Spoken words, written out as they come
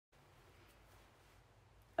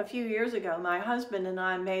A few years ago, my husband and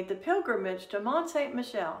I made the pilgrimage to Mont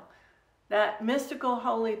Saint-Michel, that mystical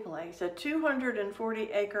holy place, a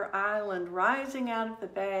 240-acre island rising out of the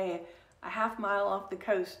bay, a half-mile off the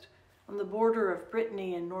coast on the border of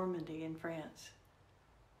Brittany and Normandy in France.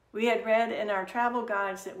 We had read in our travel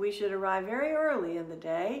guides that we should arrive very early in the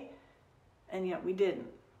day, and yet we didn't.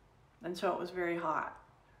 And so it was very hot,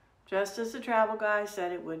 just as the travel guide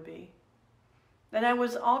said it would be. And I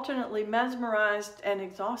was alternately mesmerized and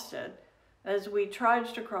exhausted as we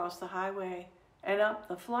trudged across the highway and up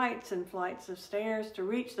the flights and flights of stairs to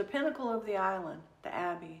reach the pinnacle of the island, the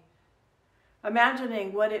Abbey.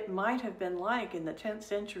 Imagining what it might have been like in the 10th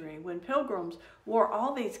century when pilgrims wore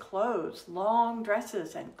all these clothes, long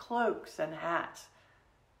dresses and cloaks and hats.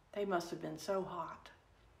 They must have been so hot.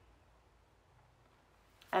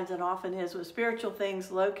 As it often is with spiritual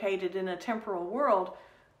things located in a temporal world,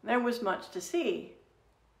 there was much to see,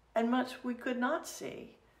 and much we could not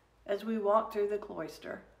see as we walked through the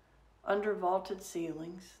cloister, under vaulted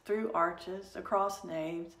ceilings, through arches, across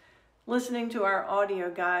naves, listening to our audio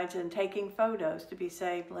guides and taking photos to be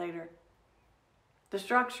saved later. The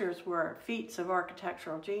structures were feats of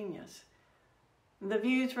architectural genius. The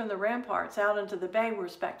views from the ramparts out into the bay were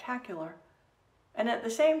spectacular, and at the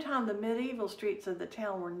same time the medieval streets of the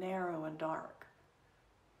town were narrow and dark.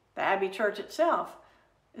 The Abbey Church itself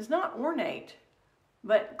is not ornate,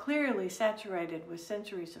 but clearly saturated with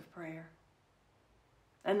centuries of prayer.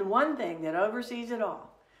 And the one thing that oversees it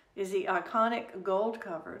all is the iconic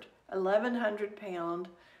gold-covered, 1,100-pound,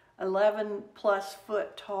 11-plus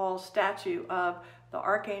foot tall statue of the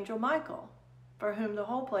Archangel Michael, for whom the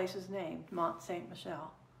whole place is named Mont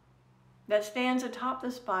Saint-Michel, that stands atop the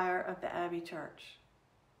spire of the Abbey Church.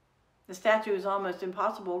 The statue is almost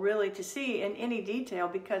impossible really to see in any detail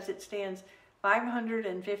because it stands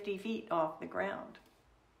 550 feet off the ground.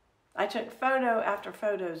 I took photo after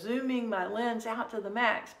photo, zooming my lens out to the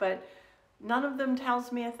max, but none of them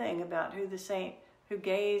tells me a thing about who the saint who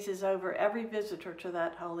gazes over every visitor to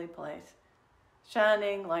that holy place,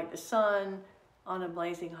 shining like the sun on a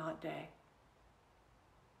blazing hot day.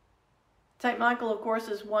 St. Michael, of course,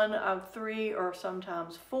 is one of 3 or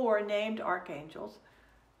sometimes 4 named archangels,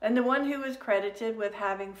 and the one who is credited with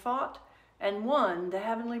having fought and won the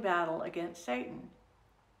heavenly battle against Satan.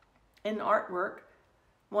 In artwork,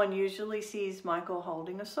 one usually sees Michael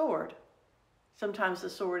holding a sword. Sometimes the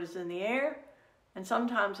sword is in the air, and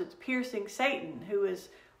sometimes it's piercing Satan, who is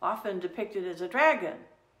often depicted as a dragon,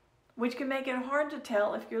 which can make it hard to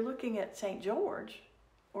tell if you're looking at St. George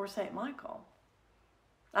or St. Michael.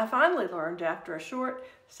 I finally learned after a short,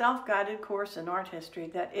 self-guided course in art history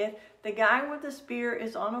that if the guy with the spear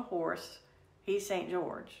is on a horse, he's St.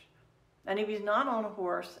 George. And if he's not on a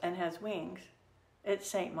horse and has wings, it's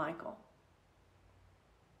St. Michael.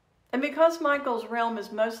 And because Michael's realm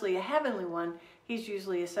is mostly a heavenly one, he's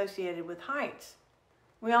usually associated with heights.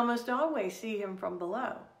 We almost always see him from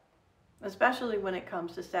below, especially when it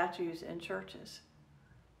comes to statues in churches.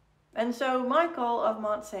 And so Michael of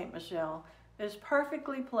Mont Saint-Michel is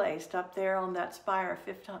perfectly placed up there on that spire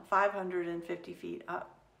 550 feet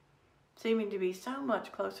up, seeming to be so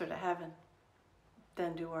much closer to heaven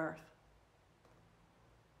than to earth.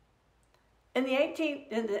 In the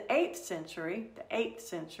 8th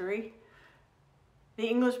century, the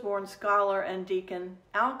English-born scholar and deacon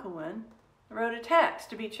Alcuin wrote a text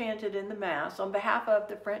to be chanted in the Mass on behalf of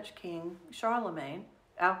the French king Charlemagne,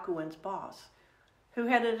 Alcuin's boss, who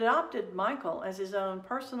had adopted Michael as his own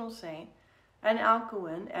personal saint and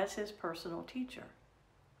Alcuin as his personal teacher.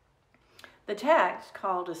 The text,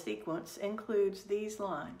 called a sequence, includes these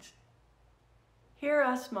lines: "Hear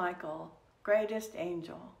us, Michael, greatest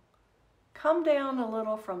angel. Come down a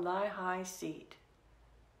little from thy high seat,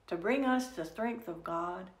 to bring us the strength of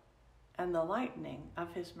God and the lightning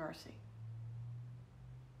of his mercy."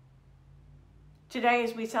 Today,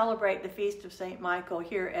 as we celebrate the feast of St. Michael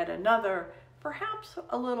here at another, perhaps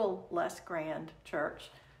a little less grand church,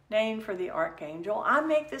 named for the Archangel, I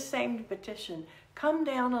make the same petition: come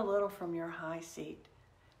down a little from your high seat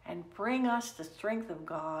and bring us the strength of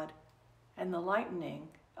God and the lightning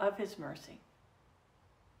of his mercy.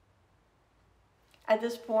 At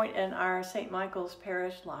this point in our St. Michael's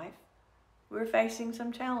parish life, we're facing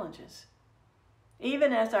some challenges.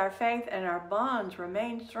 Even as our faith and our bonds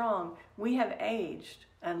remain strong, we have aged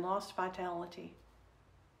and lost vitality.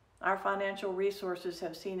 Our financial resources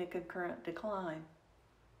have seen a concurrent decline.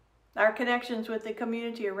 Our connections with the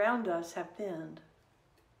community around us have thinned.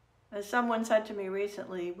 As someone said to me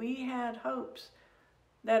recently, we had hopes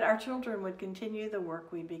that our children would continue the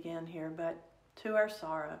work we began here, but to our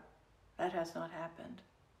sorrow, that has not happened.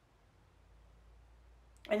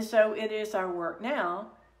 And so it is our work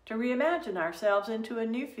now to reimagine ourselves into a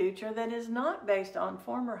new future that is not based on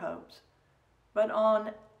former hopes, but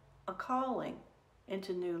on a calling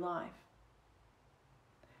into new life.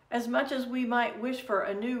 As much as we might wish for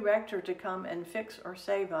a new rector to come and fix or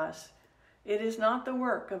save us, it is not the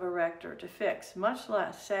work of a rector to fix, much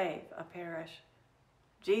less save, a parish.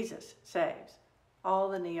 Jesus saves. All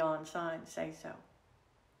the neon signs say so.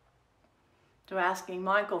 So asking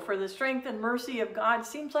Michael for the strength and mercy of God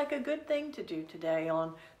seems like a good thing to do today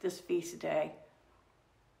on this feast day.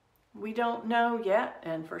 We don't know yet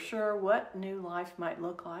and for sure what new life might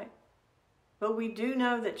look like, but we do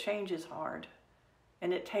know that change is hard,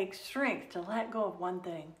 and it takes strength to let go of one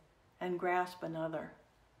thing and grasp another.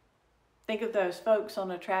 Think of those folks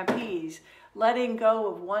on a trapeze, letting go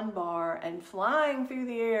of one bar and flying through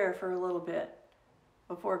the air for a little bit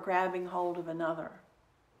before grabbing hold of another.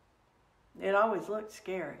 It always looked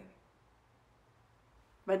scary.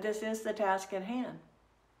 But this is the task at hand,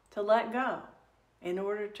 to let go in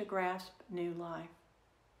order to grasp new life.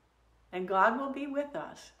 And God will be with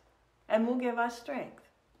us and will give us strength.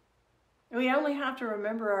 We only have to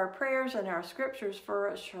remember our prayers and our scriptures for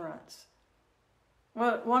assurance.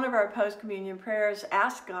 Well, one of our post-communion prayers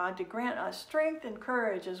asks God to grant us strength and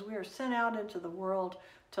courage as we are sent out into the world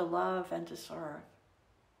to love and to serve.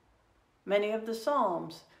 Many of the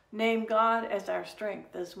Psalms name God as our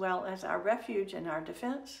strength as well as our refuge and our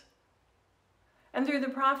defense. And through the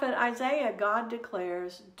prophet Isaiah, God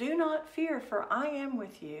declares, "Do not fear, for I am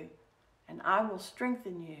with you, and I will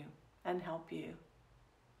strengthen you and help you."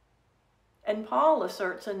 And Paul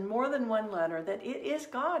asserts in more than one letter that it is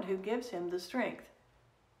God who gives him the strength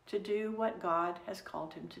to do what God has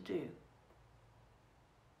called him to do.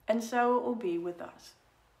 And so it will be with us.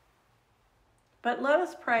 But let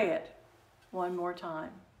us pray it one more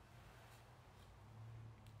time.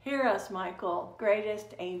 Hear us, Michael,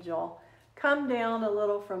 greatest angel, come down a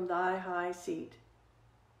little from thy high seat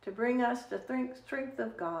to bring us the strength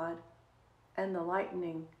of God and the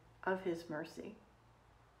lightening of his mercy.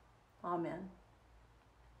 Amen.